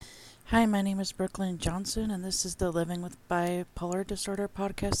Hi, my name is Brooklyn Johnson, and this is the Living with Bipolar Disorder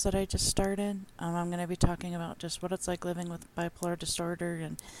podcast that I just started. I'm going to be talking about just what it's like living with bipolar disorder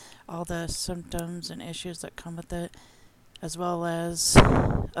and all the symptoms and issues that come with it, as well as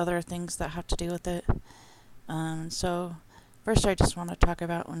other things that have to do with it. First, I just want to talk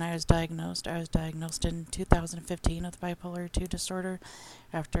about when I was diagnosed. I was diagnosed in 2015 with bipolar 2 disorder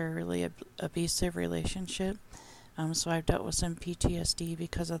after a really abusive relationship. So I've dealt with some PTSD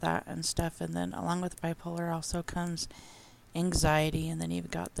because of that and stuff. And then along with bipolar also comes anxiety, and then you've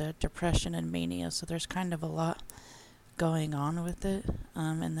got the depression and mania. So there's kind of a lot going on with it.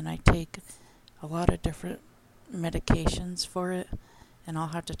 And then I take a lot of different medications for it. And I'll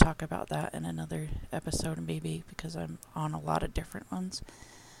have to talk about that in another episode maybe because I'm on a lot of different ones.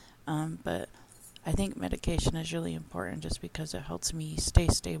 But I think medication is really important just because it helps me stay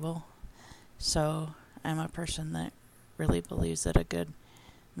stable. So I'm a person that really believes that a good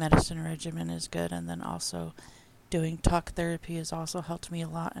medicine regimen is good, and then also doing talk therapy has also helped me a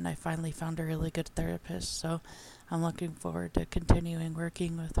lot, and I finally found a really good therapist, so I'm looking forward to continuing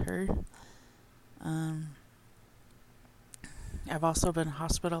working with her. I've also been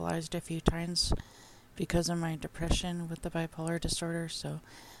hospitalized a few times because of my depression with the bipolar disorder, so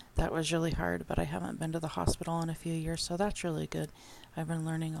that was really hard, but I haven't been to the hospital in a few years, so that's really good. I've been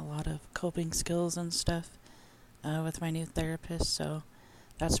learning a lot of coping skills and stuff with my new therapist, so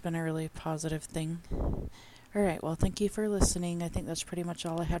that's been a really positive thing. Alright, well, thank you for listening. I think that's pretty much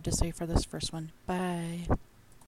all I had to say for this first one. Bye.